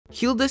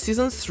Hilda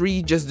Season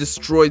 3 just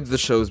destroyed the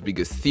show's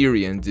biggest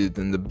theory and did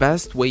it in the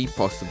best way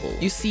possible.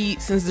 You see,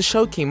 since the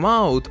show came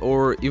out,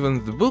 or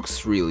even the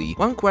books really,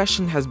 one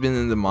question has been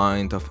in the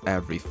mind of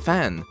every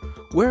fan: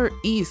 where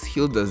is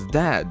Hilda's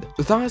dad?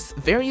 Thus,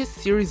 various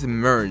theories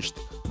emerged,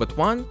 but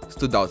one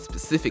stood out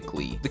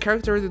specifically. The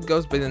character that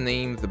goes by the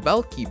name the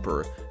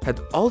Bellkeeper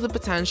had all the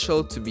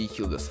potential to be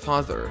Hilda's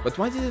father, but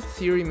why did the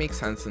theory make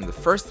sense in the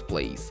first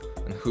place,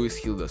 and who is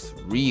Hilda's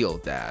real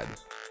dad?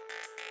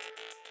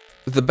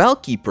 The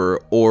Bellkeeper,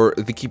 or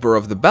the Keeper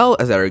of the Bell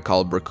as Eric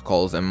Alberg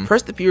calls him,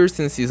 first appears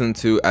in Season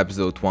 2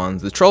 Episode 1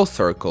 The Troll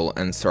Circle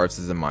and serves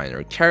as a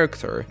minor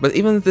character. But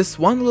even this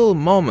one little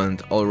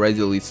moment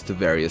already leads to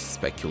various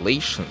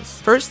speculations.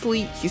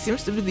 Firstly, he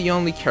seems to be the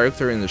only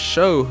character in the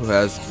show who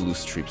has blue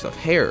streaks of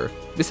hair,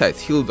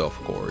 besides Hilda of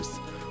course,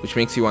 which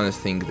makes you want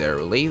to think they're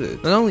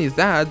related. Not only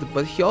that,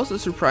 but he also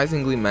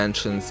surprisingly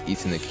mentions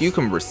eating a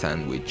cucumber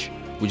sandwich,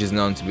 which is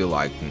known to be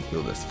liked in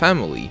Hilda's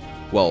family.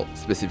 Well,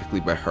 specifically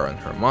by her and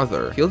her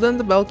mother. Hilda and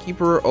the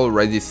Bellkeeper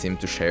already seem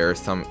to share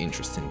some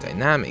interesting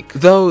dynamic.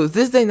 Though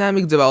this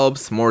dynamic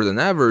develops more than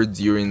ever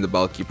during the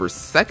Bellkeeper's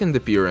second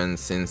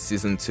appearance in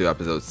Season 2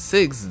 Episode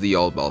 6, The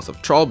Old Bells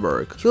of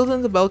Trolberg. Hilda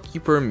and the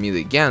Bellkeeper meet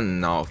again,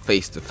 now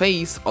face to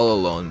face, all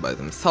alone by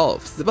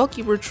themselves. The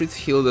Bellkeeper treats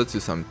Hilda to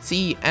some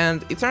tea,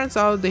 and it turns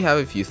out they have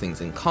a few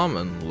things in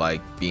common,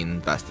 like being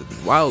invested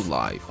in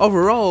wildlife.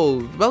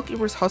 Overall, the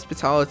Bellkeeper's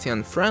hospitality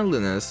and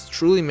friendliness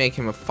truly make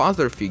him a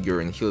father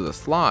figure in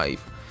Hilda's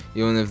life,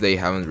 even if they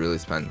haven't really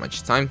spent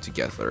much time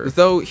together.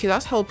 Though he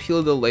does help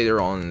Hilda later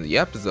on in the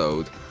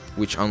episode,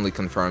 which only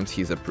confirms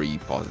he's a pretty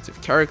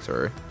positive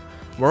character.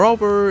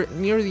 Moreover,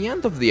 near the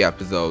end of the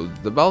episode,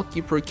 the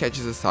Bellkeeper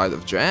catches a sight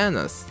of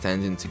Johanna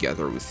standing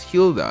together with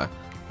Hilda,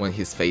 when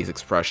his face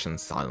expression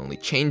suddenly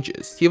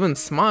changes. He even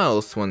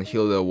smiles when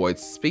Hilda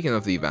avoids speaking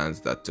of the events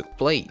that took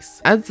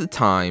place. At the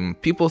time,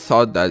 people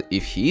thought that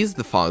if he is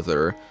the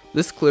father,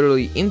 this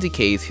clearly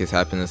indicates his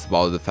happiness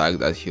about the fact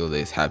that Hilda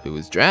is happy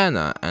with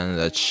Johanna and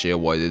that she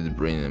avoided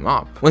bringing him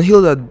up. When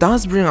Hilda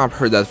does bring up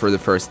her dad for the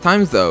first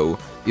time though,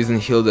 is in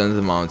Hilda and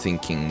the Mountain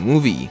King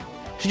movie.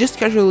 She just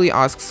casually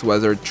asks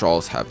whether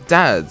trolls have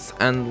dads,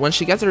 and when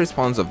she gets a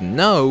response of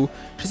no,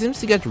 she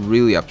seems to get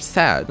really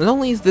upset. Not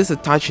only is this a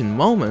touching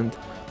moment,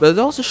 but it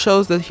also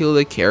shows that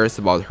Hilda cares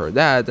about her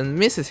dad and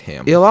misses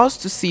him. It allows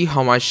to see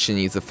how much she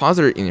needs a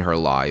father in her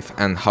life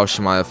and how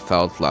she might have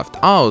felt left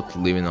out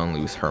living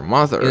only with her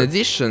mother. In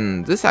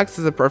addition, this acts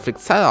as a perfect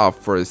setup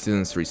for the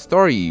Season 3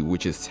 story,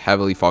 which is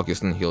heavily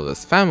focused on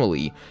Hilda's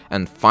family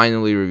and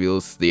finally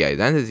reveals the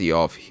identity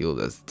of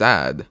Hilda's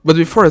dad. But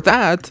before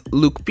that,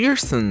 Luke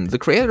Pearson, the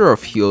creator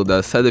of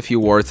Hilda, said a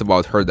few words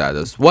about her dad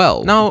as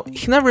well. Now,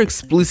 he never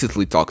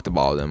explicitly talked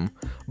about him,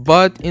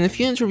 but in a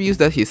few interviews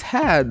that he's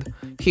had,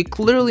 he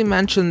clearly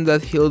mentioned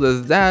that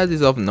Hilda's dad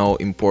is of no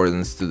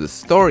importance to the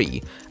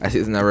story, as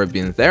he's never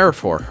been there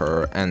for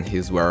her and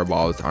his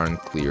whereabouts aren't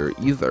clear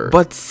either.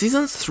 But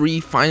Season 3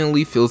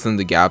 finally fills in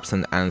the gaps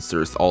and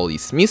answers all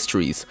these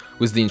mysteries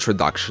with the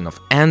introduction of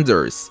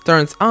Anders.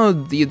 Turns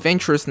out the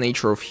adventurous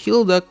nature of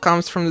Hilda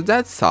comes from the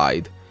dad's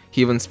side. He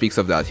even speaks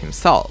of that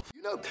himself.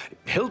 You know,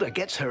 Hilda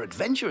gets her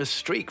adventurous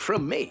streak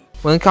from me.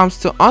 When it comes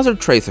to other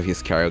traits of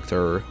his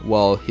character,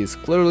 well, he's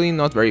clearly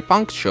not very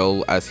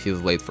punctual as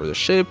he's late for the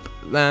ship,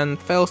 then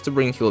fails to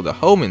bring Hilda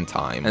home in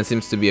time, and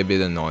seems to be a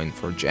bit annoying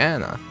for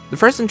Johanna. The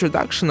first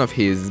introduction of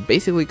his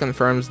basically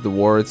confirms the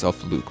words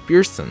of Luke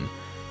Pearson.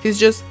 He's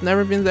just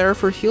never been there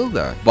for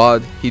Hilda, but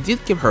he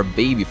did keep her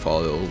baby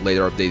photo,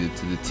 later updated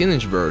to the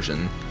teenage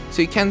version,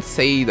 so you can't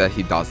say that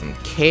he doesn't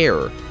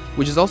care,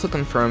 which is also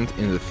confirmed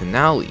in the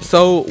finale.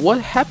 So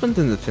what happened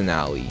in the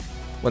finale?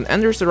 When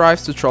Anders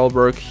arrives to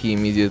Trolberg, he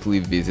immediately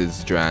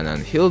visits Johanna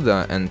and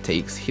Hilda and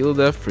takes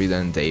Hilda, Frida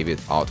and David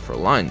out for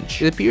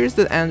lunch. It appears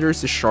that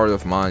Anders is short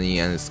of money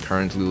and is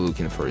currently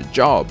looking for a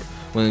job,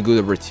 when a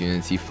good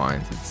opportunity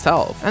finds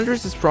itself.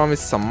 Anders is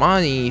promised some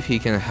money if he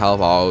can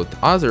help out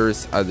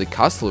others at the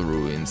castle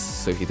ruins,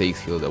 so he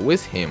takes Hilda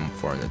with him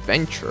for an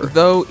adventure.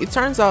 Though it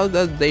turns out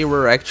that they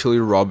were actually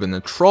robbing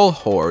a troll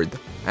horde,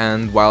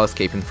 and while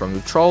escaping from the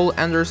troll,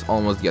 Anders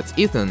almost gets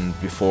eaten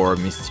before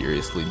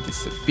mysteriously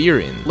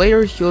disappearing.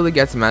 Later, Hilda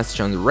gets a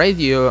message on the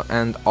radio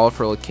and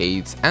offer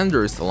locates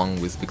Anders along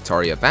with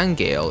Victoria Van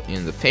Gale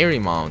in the Fairy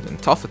Mount in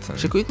Toffaton.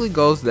 She quickly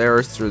goes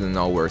there through the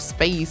nowhere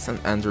space and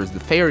enters the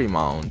Fairy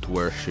Mount,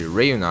 where she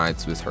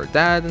reunites with her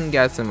dad and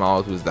gets him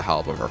out with the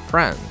help of her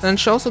friends. And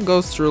she also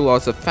goes through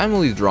lots of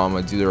family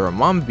drama due to her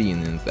mom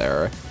being in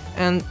there.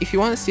 And if you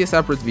want to see a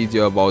separate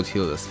video about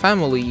Hilda's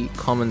family,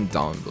 comment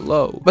down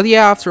below. But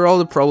yeah, after all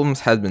the problems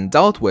had been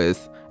dealt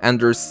with,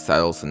 Anders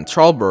settles in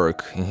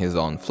Trolberg in his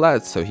own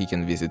flat so he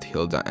can visit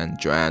Hilda and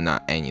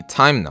Johanna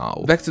anytime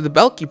now. Back to the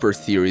Bellkeeper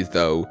theory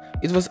though,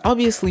 it was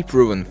obviously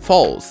proven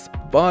false.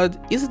 But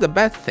is it a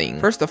bad thing?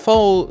 First of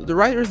all, the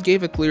writers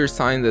gave a clear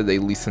sign that they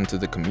listened to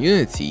the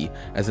community,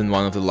 as in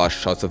one of the last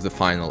shots of the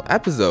final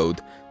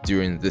episode,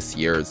 during this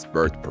year's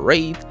bird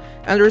parade,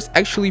 Anders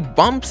actually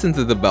bumps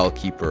into the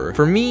Bellkeeper.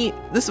 For me,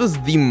 this was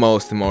the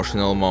most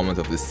emotional moment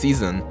of the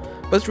season,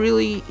 but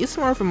really, it's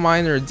more of a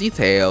minor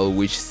detail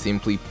which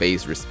simply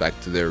pays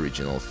respect to the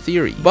original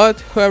theory. But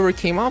whoever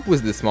came up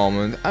with this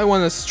moment, I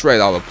wanna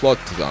straight out applaud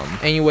to them.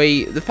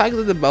 Anyway, the fact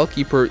that the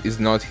Bellkeeper is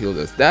not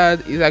Hilda's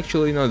dad is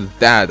actually not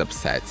that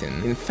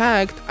upsetting. In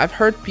fact, I've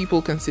heard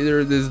people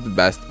consider this the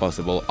best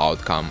possible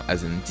outcome,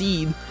 as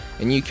indeed,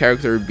 a new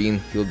character being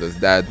Hilda's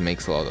dad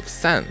makes a lot of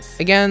sense.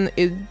 Again,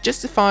 it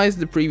justifies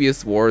the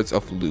previous words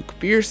of Luke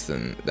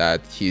Pearson,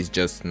 that he's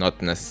just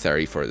not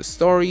necessary for the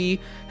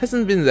story,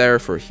 hasn't been there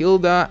for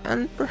Hilda,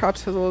 and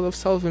perhaps has a lot of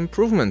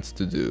self-improvement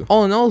to do.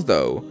 All in all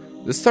though,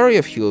 the story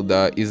of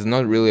Hilda is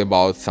not really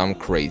about some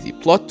crazy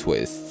plot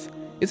twists.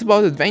 It's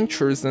about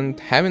adventures and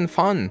having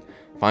fun,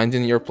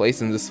 finding your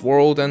place in this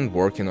world and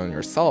working on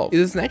yourself. It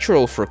is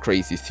natural for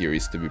crazy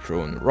theories to be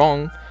proven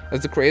wrong,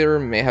 as the creator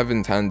may have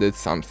intended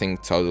something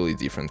totally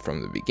different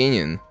from the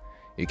beginning.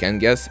 You can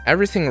guess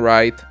everything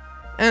right,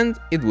 and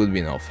it would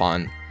be no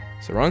fun.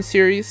 So run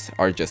series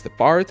are just a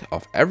part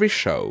of every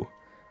show.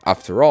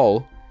 After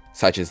all,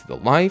 such is the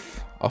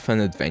life of an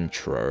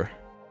adventurer.